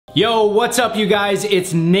Yo, what's up you guys?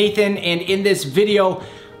 It's Nathan, and in this video,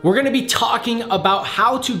 we're gonna be talking about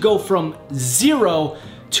how to go from zero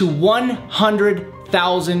to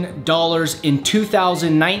 $100,000 in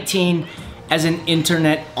 2019 as an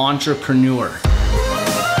internet entrepreneur.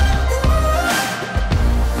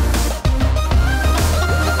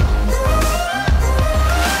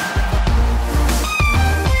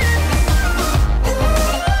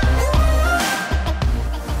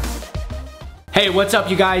 Hey, what's up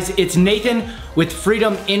you guys? It's Nathan with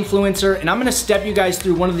Freedom Influencer, and I'm gonna step you guys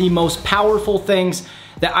through one of the most powerful things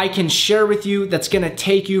that I can share with you that's gonna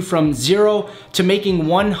take you from zero to making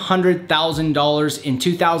 $100,000 in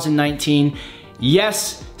 2019.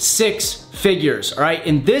 Yes, 6 figures, all right?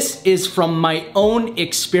 And this is from my own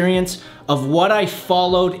experience of what I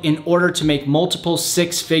followed in order to make multiple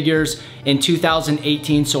 6 figures in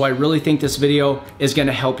 2018. So I really think this video is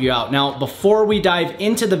gonna help you out. Now, before we dive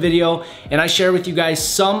into the video and I share with you guys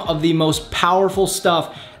some of the most powerful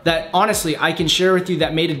stuff that honestly I can share with you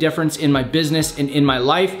that made a difference in my business and in my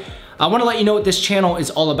life, I wanna let you know what this channel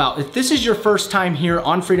is all about. If this is your first time here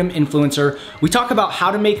on Freedom Influencer, we talk about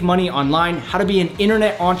how to make money online, how to be an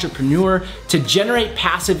internet entrepreneur, to generate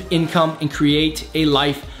passive income and create a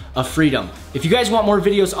life of freedom. If you guys want more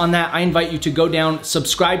videos on that, I invite you to go down,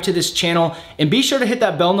 subscribe to this channel, and be sure to hit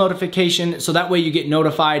that bell notification so that way you get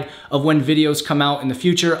notified of when videos come out in the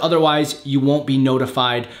future. Otherwise, you won't be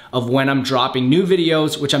notified of when I'm dropping new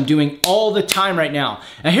videos, which I'm doing all the time right now.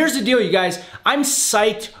 Now here's the deal, you guys. I'm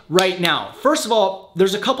psyched right now. First of all,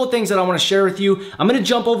 there's a couple things that I wanna share with you. I'm gonna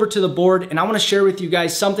jump over to the board and I wanna share with you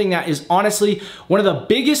guys something that is honestly one of the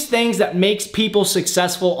biggest things that makes people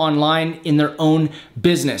successful online in their own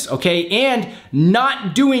business, okay? And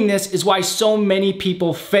not doing this is why so many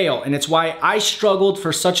people fail, and it's why I struggled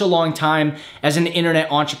for such a long time as an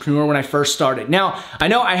internet entrepreneur when I first started. Now, I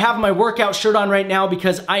know I have my workout shirt on right now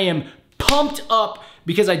because I am pumped up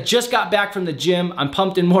because I just got back from the gym. I'm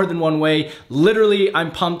pumped in more than one way. Literally, I'm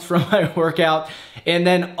pumped from my workout. And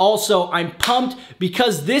then also I'm pumped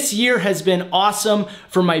because this year has been awesome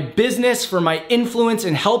for my business, for my influence,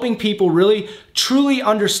 and helping people really truly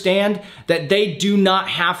understand that they do not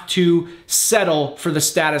have to settle for the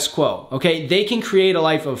status quo, okay? They can create a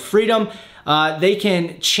life of freedom. They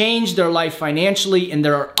can change their life financially, and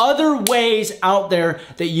there are other ways out there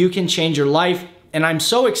that you can change your life. And I'm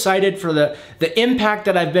so excited for the impact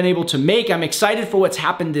that I've been able to make. I'm excited for what's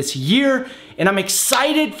happened this year, and I'm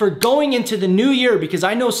excited for going into the new year because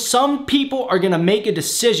I know some people are gonna make a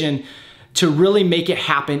decision to really make it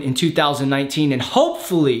happen in 2019. And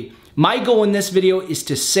hopefully, my goal in this video is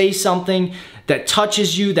to say something that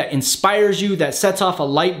touches you, that inspires you, that sets off a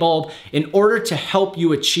light bulb in order to help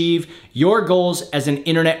you achieve your goals as an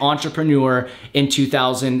internet entrepreneur in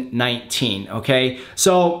 2019, okay?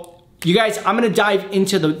 So, you guys, I'm gonna dive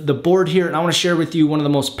into the board here, and I wanna share with you one of the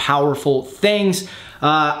most powerful things.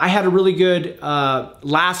 I had a really good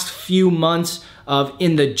last few months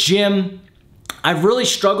in the gym. I've really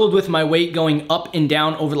struggled with my weight going up and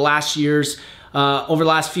down over the last few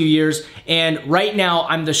years. And right now,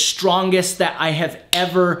 I'm the strongest that I have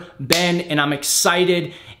ever been, and I'm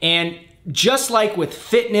excited. And just like with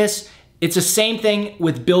fitness, it's the same thing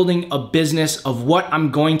with building a business of what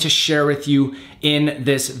I'm going to share with you in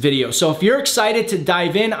this video. So if you're excited to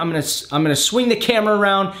dive in, I'm gonna swing the camera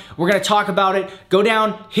around. We're gonna talk about it. Go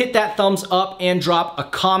down, hit that thumbs up, and drop a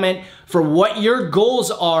comment for what your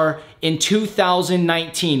goals are in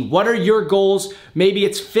 2019. What are your goals? Maybe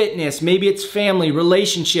it's fitness, maybe it's family,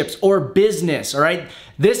 relationships, or business, all right?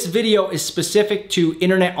 This video is specific to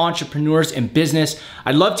internet entrepreneurs and business.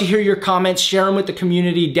 I'd love to hear your comments. Share them with the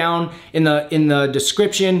community down in the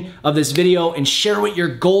description of this video, and share what your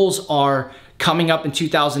goals are coming up in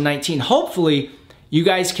 2019. Hopefully, you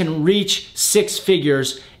guys can reach 6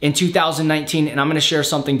 figures in 2019, and I'm gonna share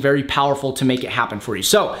something very powerful to make it happen for you.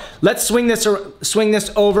 So let's swing this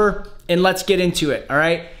over and let's get into it, all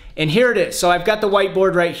right? And here it is. So I've got the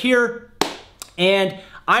whiteboard right here, and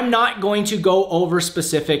I'm not going to go over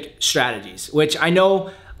specific strategies, which I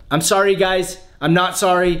know, I'm sorry guys, I'm not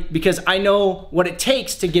sorry, because I know what it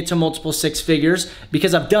takes to get to multiple 6 figures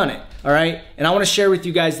because I've done it, all right? And I wanna share with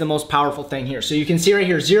you guys the most powerful thing here. So you can see right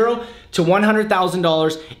here, 0 to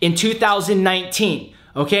 $100,000 in 2019,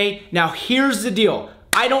 okay? Now here's the deal.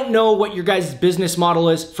 I don't know what your guys' business model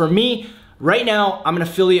is. For me, right now, I'm an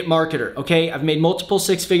affiliate marketer, okay? I've made multiple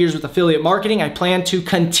 6 figures with affiliate marketing. I plan to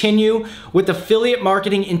continue with affiliate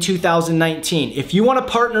marketing in 2019. If you wanna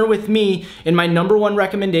partner with me in my #1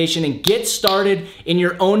 recommendation and get started in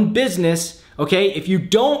your own business, okay? If you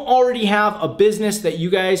don't already have a business that you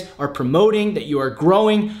guys are promoting, that you are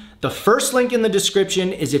growing, The first link in the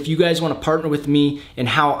description is if you guys want to partner with me in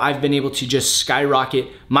how I've been able to just skyrocket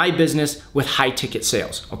my business with high ticket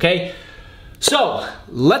sales, okay? So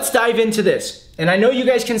let's dive into this. And I know you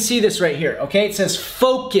guys can see this right here, okay? It says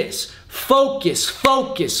focus, focus,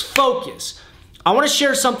 focus, focus. I want to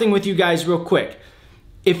share something with you guys real quick.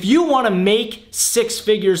 If you want to make 6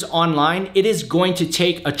 figures online, it is going to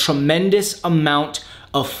take a tremendous amount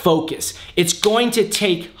of focus. It's going to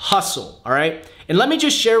take hustle, all right? And let me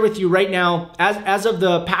just share with you right now, as of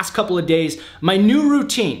the past couple of days, my new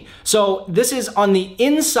routine. So this is on the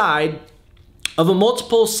inside of a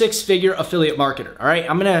multiple 6-figure affiliate marketer, all right?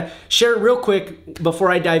 I'm gonna share it real quick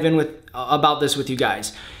before I dive in with about this with you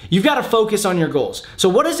guys. You've got to focus on your goals. So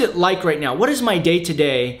what is it like right now? What does my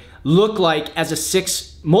day-to-day look like as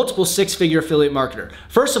a multiple 6-figure affiliate marketer?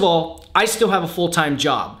 First of all, I still have a full-time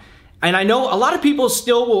job. And I know a lot of people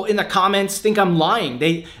still will in the comments think I'm lying.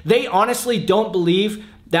 They honestly don't believe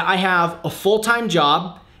that I have a full-time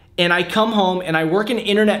job and I come home and I work an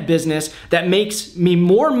internet business that makes me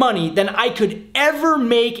more money than I could ever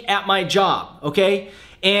make at my job, okay?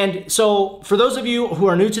 And so for those of you who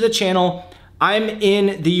are new to the channel, I'm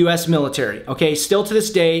in the US military, okay? Still to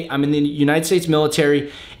this day, I'm in the United States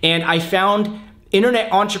military, and I found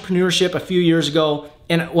internet entrepreneurship a few years ago.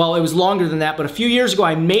 And well, it was longer than that, but a few years ago,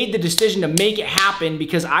 I made the decision to make it happen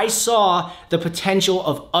because I saw the potential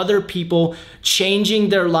of other people changing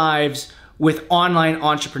their lives with online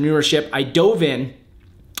entrepreneurship. I dove in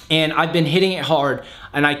and I've been hitting it hard,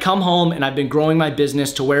 and I come home and I've been growing my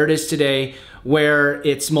business to where it is today, where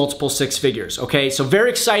it's multiple 6 figures, okay? So very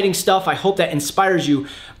exciting stuff. I hope that inspires you.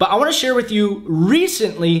 But I wanna share with you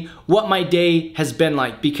recently what my day has been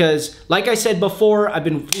like, because like I said before, I've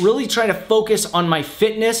been really trying to focus on my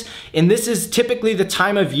fitness, and this is typically the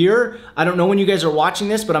time of year. I don't know when you guys are watching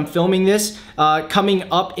this, but I'm filming this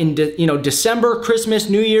coming up in December, Christmas,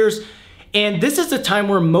 New Year's. And this is the time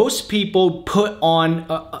where most people put on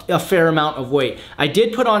a fair amount of weight. I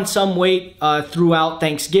did put on some weight throughout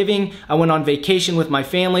Thanksgiving. I went on vacation with my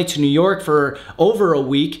family to New York for over a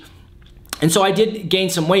week. And so I did gain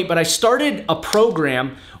some weight, but I started a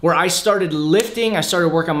program where I started lifting, I started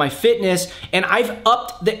working on my fitness, and I've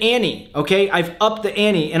upped the ante, okay? I've upped the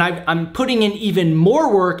ante, and I'm putting in even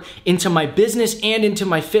more work into my business and into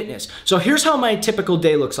my fitness. So here's how my typical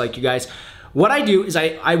day looks like, you guys. What I do is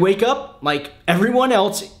I wake up like everyone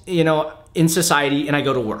else, in society, and I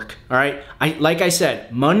go to work, all right? Like I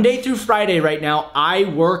said, Monday through Friday right now, I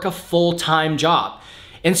work a full-time job.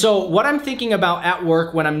 And so what I'm thinking about at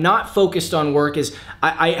work when I'm not focused on work is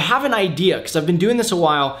I have an idea, because I've been doing this a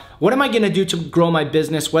while. What am I gonna do to grow my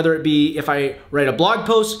business? Whether it be if I write a blog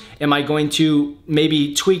post, am I going to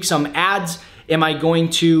maybe tweak some ads? Am I going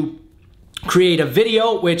to create a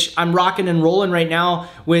video, which I'm rocking and rolling right now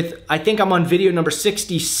with, I think I'm on video number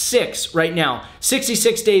 66 right now.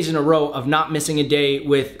 66 days in a row of not missing a day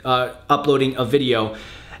with uploading a video.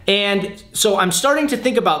 And so I'm starting to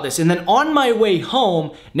think about this. And then on my way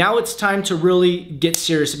home, now it's time to really get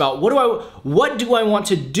serious about what do I want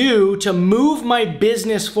to do to move my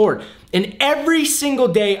business forward. And every single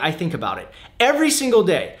day I think about it. Every single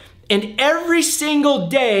day. And every single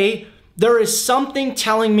day there is something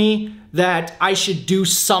telling me that I should do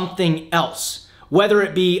something else. Whether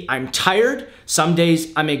it be I'm tired, some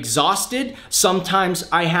days I'm exhausted, sometimes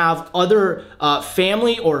I have other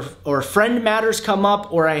family or friend matters come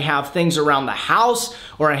up, or I have things around the house,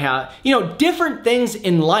 or I have, different things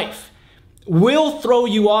in life will throw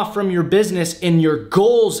you off from your business and your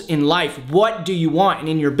goals in life. What do you want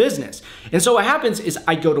in your business? And so what happens is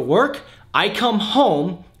I go to work, I come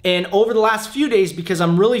home, and over the last few days, because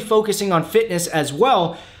I'm really focusing on fitness as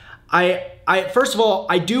well, first of all,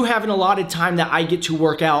 I do have an allotted time that I get to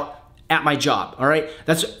work out at my job, all right?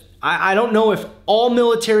 I don't know if all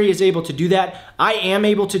military is able to do that. I am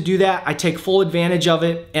able to do that. I take full advantage of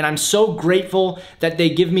it, and I'm so grateful that they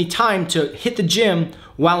give me time to hit the gym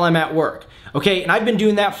while I'm at work, okay? And I've been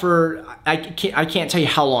doing that for, I can't tell you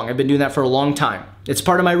how long. I've been doing that for a long time. It's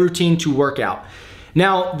part of my routine to work out.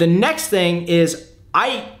 Now, the next thing is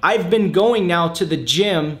I've been going now to the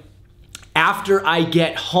gym after I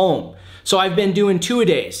get home. So I've been doing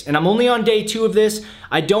 2-a-days, and I'm only on day 2 of this.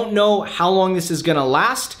 I don't know how long this is gonna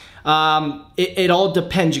last. It all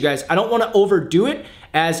depends, you guys. I don't wanna overdo it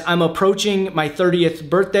as I'm approaching my 30th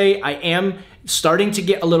birthday. I am starting to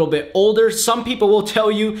get a little bit older. Some people will tell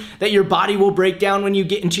you that your body will break down when you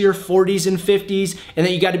get into your 40s and 50s, and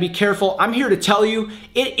that you gotta be careful. I'm here to tell you,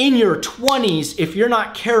 in your 20s, if you're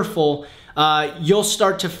not careful, you'll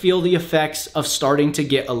start to feel the effects of starting to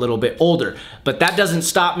get a little bit older. But that doesn't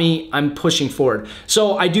stop me. I'm pushing forward.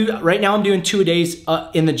 So right now I'm doing 2 days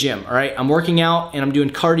in the gym, all right? I'm working out and I'm doing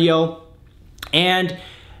cardio. And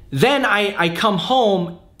then I come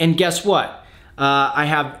home and guess what? I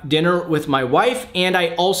have dinner with my wife and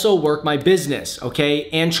I also work my business, okay?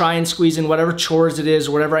 And try and squeeze in whatever chores it is,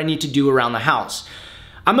 or whatever I need to do around the house.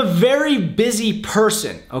 I'm a very busy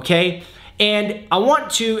person, okay? And I want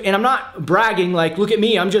to, and I'm not bragging like, look at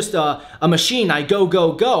me, I'm just a machine, I go,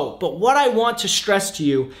 go, go. But what I want to stress to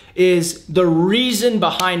you is the reason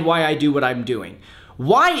behind why I do what I'm doing.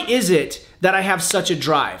 Why is it that I have such a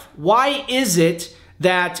drive? Why is it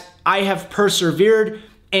that I have persevered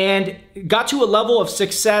and got to a level of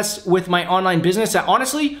success with my online business that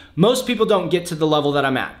honestly, most people don't get to the level that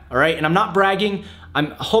I'm at, all right? And I'm not bragging,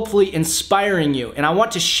 I'm hopefully inspiring you, and I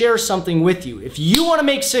want to share something with you. If you wanna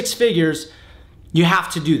make 6 figures, you have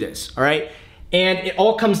to do this, all right? And it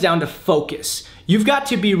all comes down to focus. You've got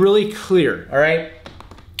to be really clear, all right?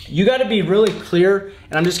 You gotta be really clear,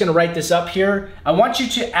 and I'm just gonna write this up here. I want you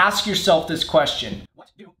to ask yourself this question. What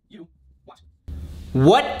do you want?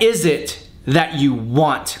 What is it that you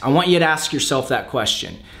want? I want you to ask yourself that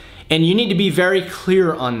question. And you need to be very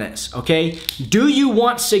clear on this, okay? Do you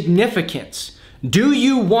want significance? Do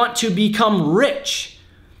you want to become rich?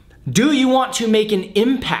 Do you want to make an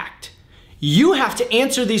impact? You have to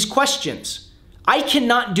answer these questions. I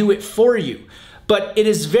cannot do it for you, but it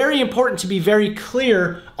is very important to be very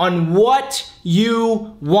clear on what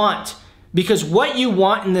you want. Because what you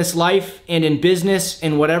want in this life and in business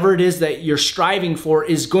and whatever it is that you're striving for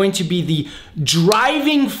is going to be the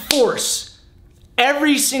driving force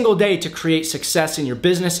every single day to create success in your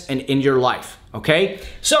business and in your life, okay?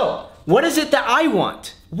 So, what is it that I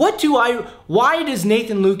want? Why does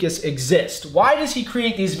Nathan Lucas exist? Why does he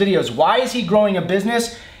create these videos? Why is he growing a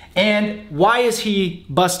business? And why is he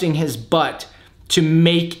busting his butt to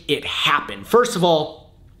make it happen? First of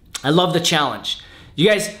all, I love the challenge. You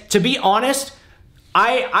guys, to be honest,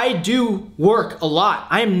 I do work a lot.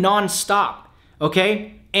 I am nonstop,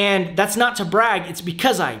 okay? And that's not to brag, it's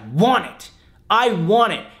because I want it. I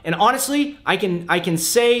want it. And honestly, I can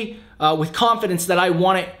say with confidence that I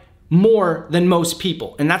want it more than most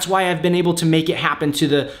people. And that's why I've been able to make it happen to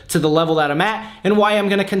the level that I'm at, and why I'm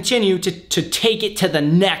gonna continue to take it to the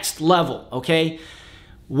next level, okay?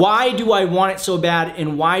 Why do I want it so bad,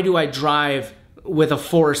 and why do I drive with a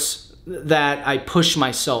force that I push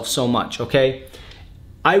myself so much, okay?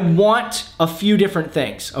 I want a few different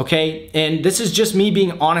things, okay? And this is just me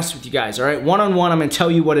being honest with you guys, all right? One-on-one, I'm gonna tell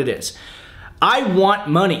you what it is. I want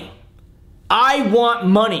money. I want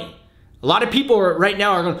money. A lot of people right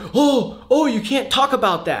now are going, oh, you can't talk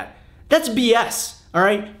about that. That's BS, all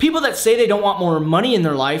right? People that say they don't want more money in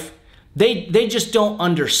their life, they just don't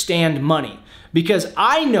understand money. Because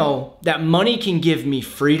I know that money can give me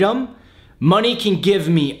freedom, money can give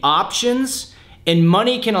me options, and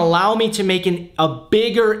money can allow me to make a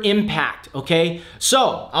bigger impact, okay?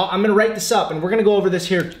 So, I'm gonna write this up, and we're gonna go over this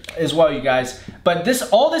here as well, you guys. But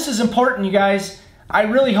all this is important, you guys. I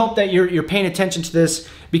really hope that you're paying attention to this,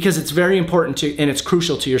 because it's very important and it's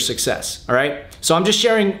crucial to your success, all right? So I'm just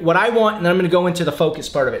sharing what I want, and then I'm gonna go into the focus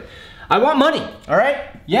part of it. I want money, all right?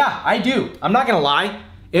 Yeah, I do. I'm not gonna lie.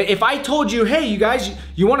 If I told you, hey, you guys,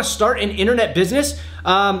 you wanna start an internet business,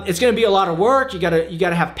 it's gonna be a lot of work, you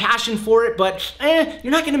gotta have passion for it, but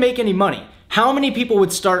you're not gonna make any money. How many people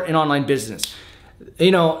would start an online business?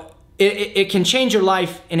 You know, it can change your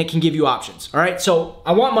life and it can give you options, all right? So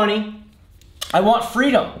I want money, I want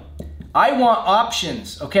freedom, I want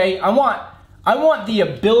options, okay? I want the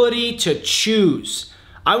ability to choose.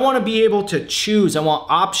 I wanna be able to choose, I want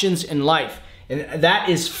options in life, and that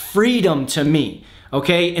is freedom to me.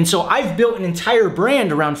 Okay, and so I've built an entire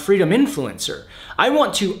brand around Freedom Influencer. I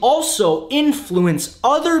want to also influence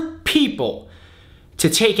other people to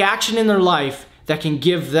take action in their life that can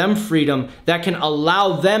give them freedom, that can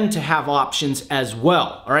allow them to have options as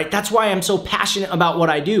well. All right, that's why I'm so passionate about what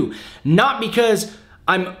I do. Not because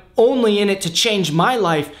I'm only in it to change my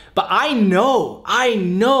life, but I know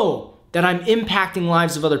that I'm impacting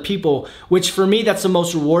lives of other people, which for me, that's the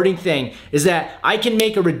most rewarding thing, is that I can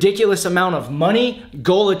make a ridiculous amount of money,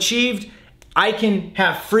 goal achieved, I can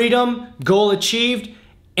have freedom, goal achieved,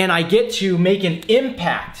 and I get to make an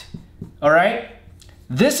impact, all right?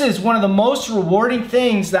 This is one of the most rewarding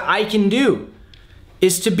things that I can do,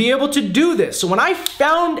 is to be able to do this. So when I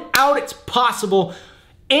found out it's possible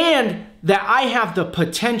and that I have the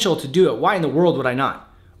potential to do it, why in the world would I not?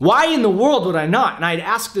 Why in the world would I not? And I'd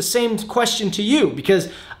ask the same question to you,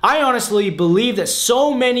 because I honestly believe that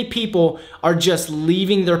so many people are just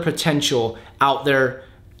leaving their potential out there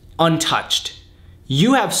untouched.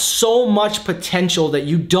 You have so much potential that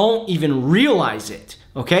you don't even realize it,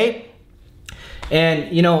 okay?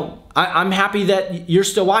 And you know, I'm happy that you're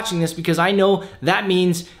still watching this because I know that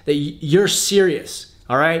means that you're serious,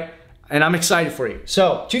 all right? And I'm excited for you.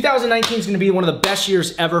 So 2019 is gonna be one of the best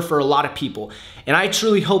years ever for a lot of people. And I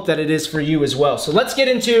truly hope that it is for you as well. So let's get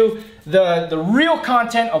into the real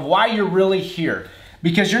content of why you're really here.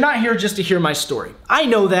 Because you're not here just to hear my story. I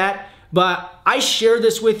know that, but I share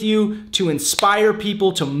this with you to inspire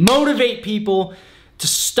people, to motivate people, to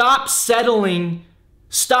stop settling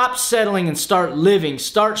and start living,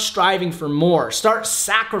 start striving for more, start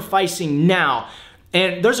sacrificing now.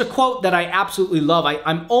 And there's a quote that I absolutely love.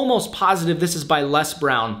 I'm almost positive this is by Les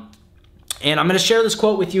Brown. And I'm gonna share this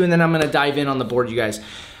quote with you and then I'm gonna dive in on the board, you guys.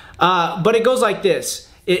 But it goes like this.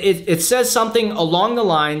 It says something along the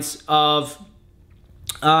lines of,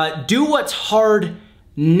 do what's hard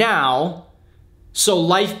now so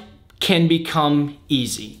life can become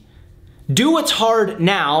easy. Do what's hard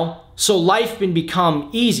now so life can become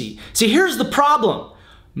easy. See, here's the problem.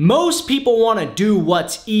 Most people want to do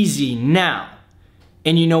what's easy now.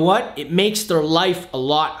 And you know what? It makes their life a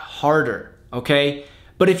lot harder, okay?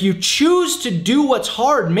 But if you choose to do what's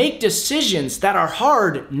hard, make decisions that are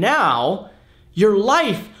hard now, your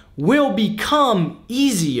life will become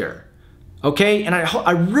easier, okay? And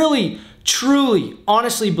I really, truly,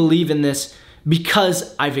 honestly believe in this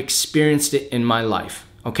because I've experienced it in my life,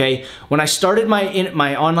 okay? When I started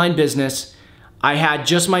my online business, I had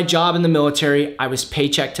just my job in the military. I was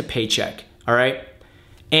paycheck to paycheck, all right?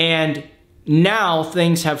 And now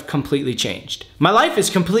things have completely changed. My life is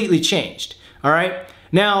completely changed, all right?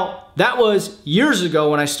 Now, that was years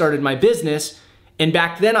ago when I started my business, and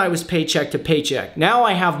back then I was paycheck to paycheck. Now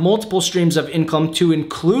I have multiple streams of income to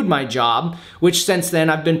include my job, which since then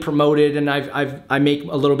I've been promoted and I make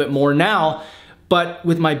a little bit more now. But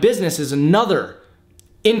with my business is another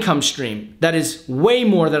income stream that is way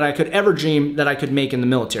more than I could ever dream that I could make in the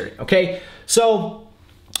military, okay? So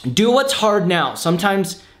do what's hard now.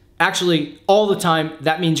 Sometimes, actually all the time,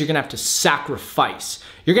 that means you're gonna have to sacrifice.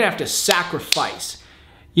 You're gonna have to sacrifice.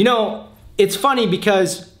 You know, it's funny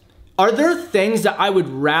because are there things that I would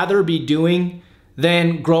rather be doing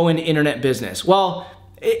than grow an internet business? Well,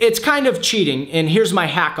 it's kind of cheating, and here's my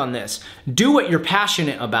hack on this. Do what you're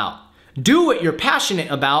passionate about. Do what you're passionate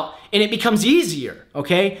about, and it becomes easier,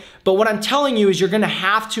 okay? But what I'm telling you is you're gonna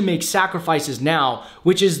have to make sacrifices now,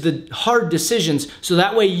 which is the hard decisions, so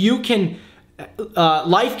that way you can,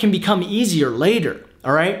 life can become easier later,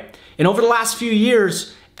 all right? And over the last few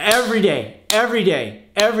years, every day,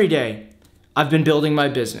 I've been building my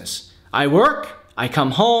business. I work, I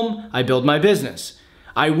come home, I build my business.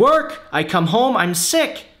 I work, I come home, I'm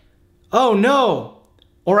sick. Oh no.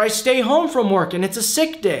 Or I stay home from work and it's a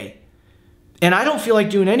sick day. And I don't feel like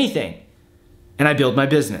doing anything. And I build my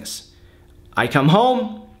business. I come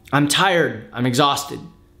home, I'm tired, I'm exhausted.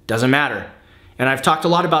 Doesn't matter. And I've talked a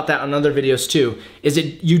lot about that on other videos too, is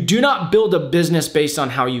that you do not build a business based on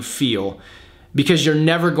how you feel, because you're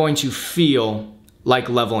never going to feel like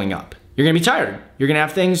leveling up. You're gonna be tired. You're gonna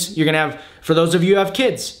have things, for those of you who have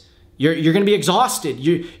kids, you're gonna be exhausted.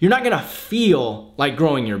 You're not gonna feel like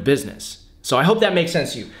growing your business. So I hope that makes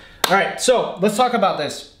sense to you. All right, so let's talk about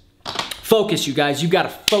this. Focus, you guys, you gotta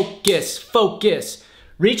focus.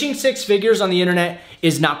 Reaching six figures on the internet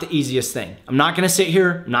is not the easiest thing. I'm not gonna sit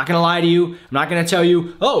here, I'm not gonna lie to you, I'm not gonna tell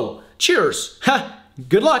you, oh, cheers,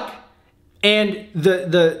 good luck. And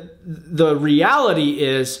the reality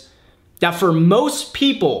is that for most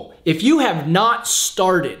people, if you have not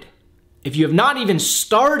even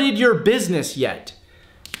started your business yet,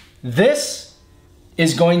 this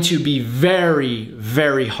is going to be very,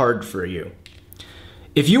 very hard for you.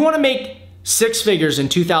 If you want to make six figures in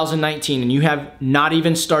 2019 and you have not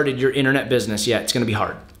even started your internet business yet, it's going to be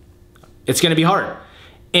hard. It's going to be hard.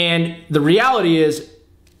 And the reality is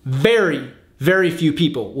very, very few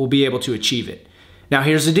people will be able to achieve it. Now,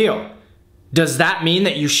 here's the deal. Does that mean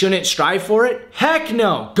that you shouldn't strive for it? Heck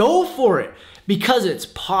no, go for it, because it's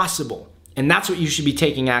possible. And that's what you should be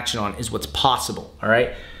taking action on, is what's possible, all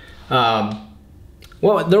right?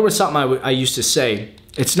 Well, there was something I used to say.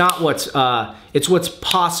 It's not it's what's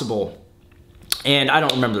possible. And I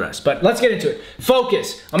don't remember the rest, but let's get into it.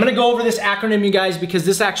 Focus. I'm gonna go over this acronym, you guys, because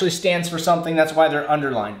this actually stands for something. That's why they're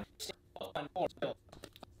underlined.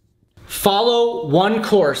 Follow one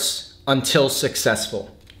course until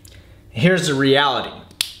successful. Here's the reality.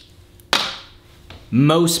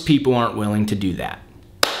 Most people aren't willing to do that.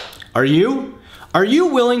 Are you? Are you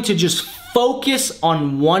willing to just focus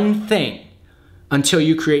on one thing until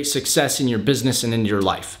you create success in your business and in your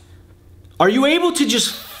life? Are you able to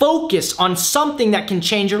just focus on something that can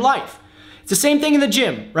change your life? It's the same thing in the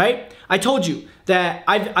gym, right? I told you that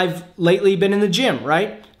I've lately been in the gym,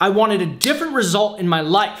 right? I wanted a different result in my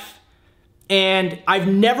life, and I've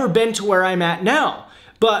never been to where I'm at now.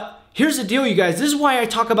 But here's the deal, you guys. This is why I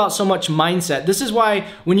talk about so much mindset. This is why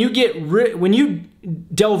when you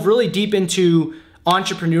delve really deep into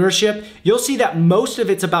entrepreneurship, you'll see that most of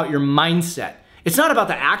it's about your mindset. It's not about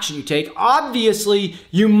the action you take. Obviously,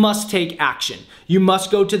 you must take action. You must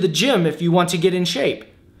go to the gym if you want to get in shape.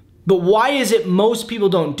 But why is it most people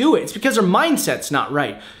don't do it? It's because their mindset's not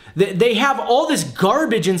right. They have all this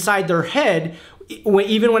garbage inside their head,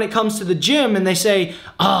 even when it comes to the gym, and they say,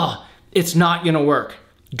 oh, it's not gonna work.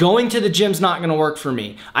 Going to the gym's not gonna work for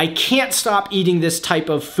me. I can't stop eating this type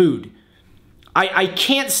of food. I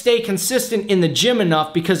can't stay consistent in the gym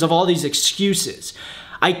enough because of all these excuses.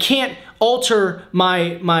 I can't alter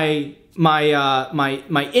my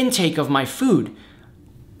intake of my food.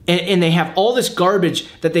 And they have all this garbage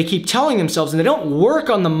that they keep telling themselves, and they don't work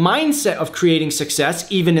on the mindset of creating success,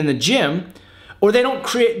 even in the gym, or they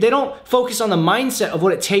don't focus on the mindset of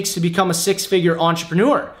what it takes to become a six-figure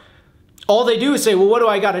entrepreneur. All they do is say, well, what do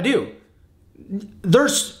I gotta do?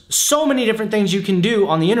 There's so many different things you can do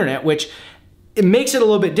on the internet, which it makes it a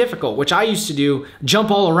little bit difficult, which I used to do, jump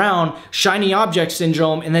all around, shiny object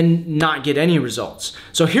syndrome, and then not get any results.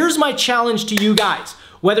 So here's my challenge to you guys,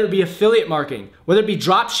 whether it be affiliate marketing, whether it be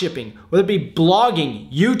drop shipping, whether it be blogging,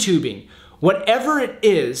 YouTubing, whatever it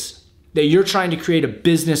is that you're trying to create a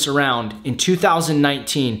business around in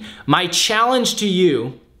 2019, my challenge to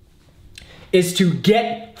you is to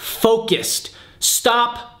get focused.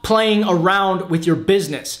 Stop playing around with your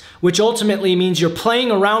business, which ultimately means you're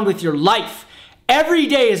playing around with your life. Every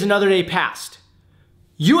day is another day past.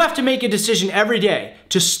 You have to make a decision every day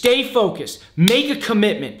to stay focused, make a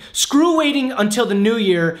commitment. Screw waiting until the new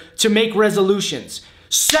year to make resolutions.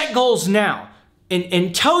 Set goals now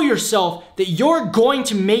and tell yourself that you're going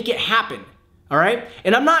to make it happen. All right?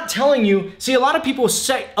 And I'm not telling you, see, a lot of people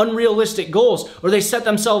set unrealistic goals, or they set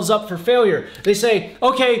themselves up for failure. They say,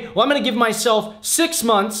 okay, well, I'm gonna give myself 6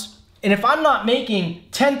 months, and if I'm not making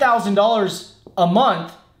 $10,000 a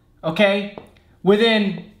month, okay,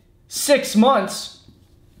 within 6 months,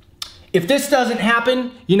 if this doesn't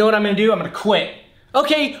happen, you know what I'm gonna do? I'm gonna quit.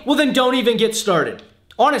 Okay, well then don't even get started.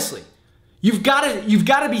 Honestly, you've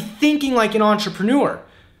gotta be thinking like an entrepreneur.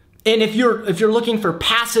 And if you're looking for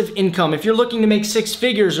passive income, if you're looking to make 6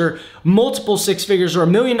 figures or multiple 6 figures or $1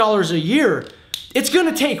 million a year, it's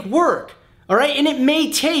gonna take work, all right? And it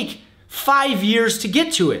may take 5 years to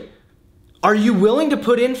get to it. Are you willing to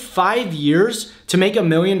put in 5 years to make $1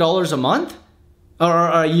 million a month or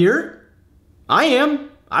a year? I am.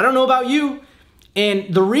 I don't know about you.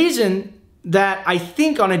 And the reason that I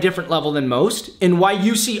think on a different level than most, and why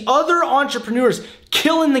you see other entrepreneurs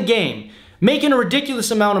killing the game, making a ridiculous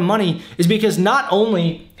amount of money, is because not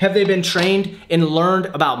only have they been trained and learned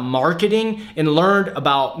about marketing and learned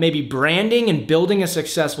about maybe branding and building a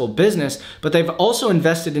successful business, but they've also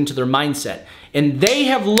invested into their mindset. And they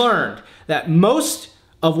have learned that most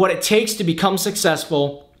of what it takes to become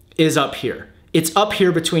successful is up here. It's up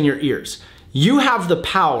here between your ears. You have the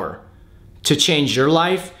power to change your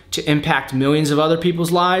life, to impact millions of other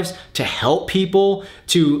people's lives, to help people,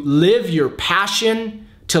 to live your passion,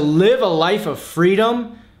 to live a life of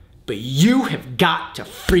freedom, but you have got to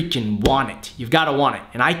freaking want it. You've got to want it.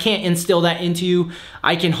 And I can't instill that into you.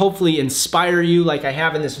 I can hopefully inspire you like I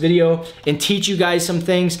have in this video and teach you guys some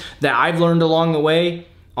things that I've learned along the way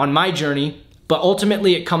on my journey, but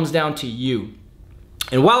ultimately it comes down to you.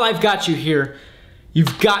 And while I've got you here,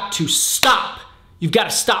 you've got to stop. You've got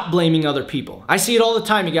to stop blaming other people. I see it all the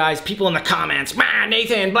time, you guys. People in the comments, man,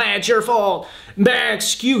 Nathan, blah, it's your fault. Blah,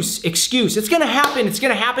 excuse. It's gonna happen. It's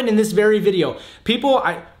gonna happen in this very video. People,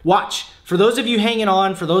 watch. For those of you hanging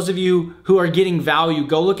on, for those of you who are getting value,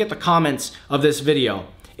 go look at the comments of this video.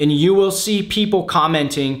 And you will see people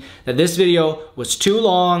commenting that this video was too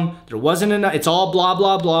long, there wasn't enough, it's all blah,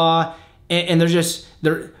 blah, blah. And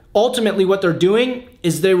they're ultimately what they're doing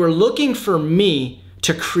is they were looking for me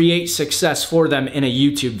to create success for them in a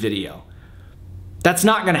YouTube video. That's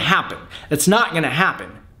not gonna happen. That's not gonna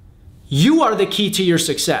happen. You are the key to your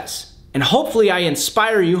success. And hopefully I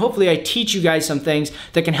inspire you, hopefully I teach you guys some things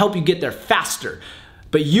that can help you get there faster.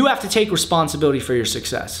 But you have to take responsibility for your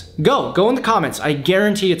success. Go in the comments. I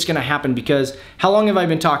guarantee it's gonna happen, because how long have I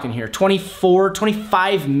been talking here? 24,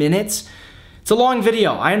 25 minutes? It's a long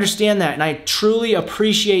video, I understand that, and I truly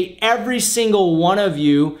appreciate every single one of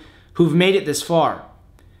you who've made it this far.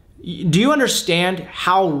 Do you understand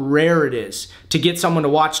how rare it is to get someone to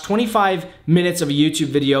watch 25 minutes of a YouTube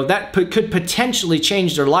video that could potentially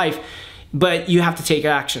change their life but you have to take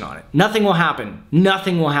action on it. Nothing will happen.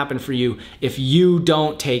 Nothing will happen for you if you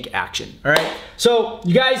don't take action, all right? So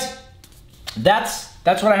you guys, that's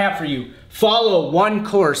what I have for you. Follow one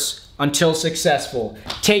course until successful.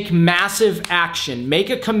 Take massive action. Make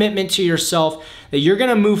a commitment to yourself that you're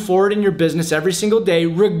gonna move forward in your business every single day,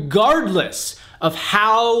 regardless of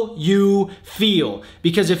how you feel.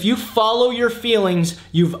 Because if you follow your feelings,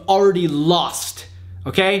 you've already lost,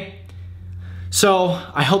 okay? So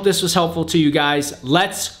I hope this was helpful to you guys.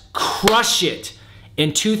 Let's crush it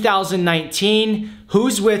in 2019.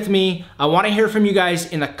 Who's with me? I wanna hear from you guys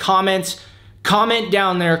in the comments. Comment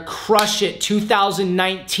down there, crush it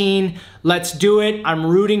 2019. Let's do it. I'm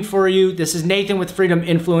rooting for you. This is Nathan with Freedom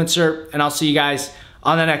Influencer, and I'll see you guys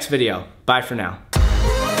on the next video. Bye for now.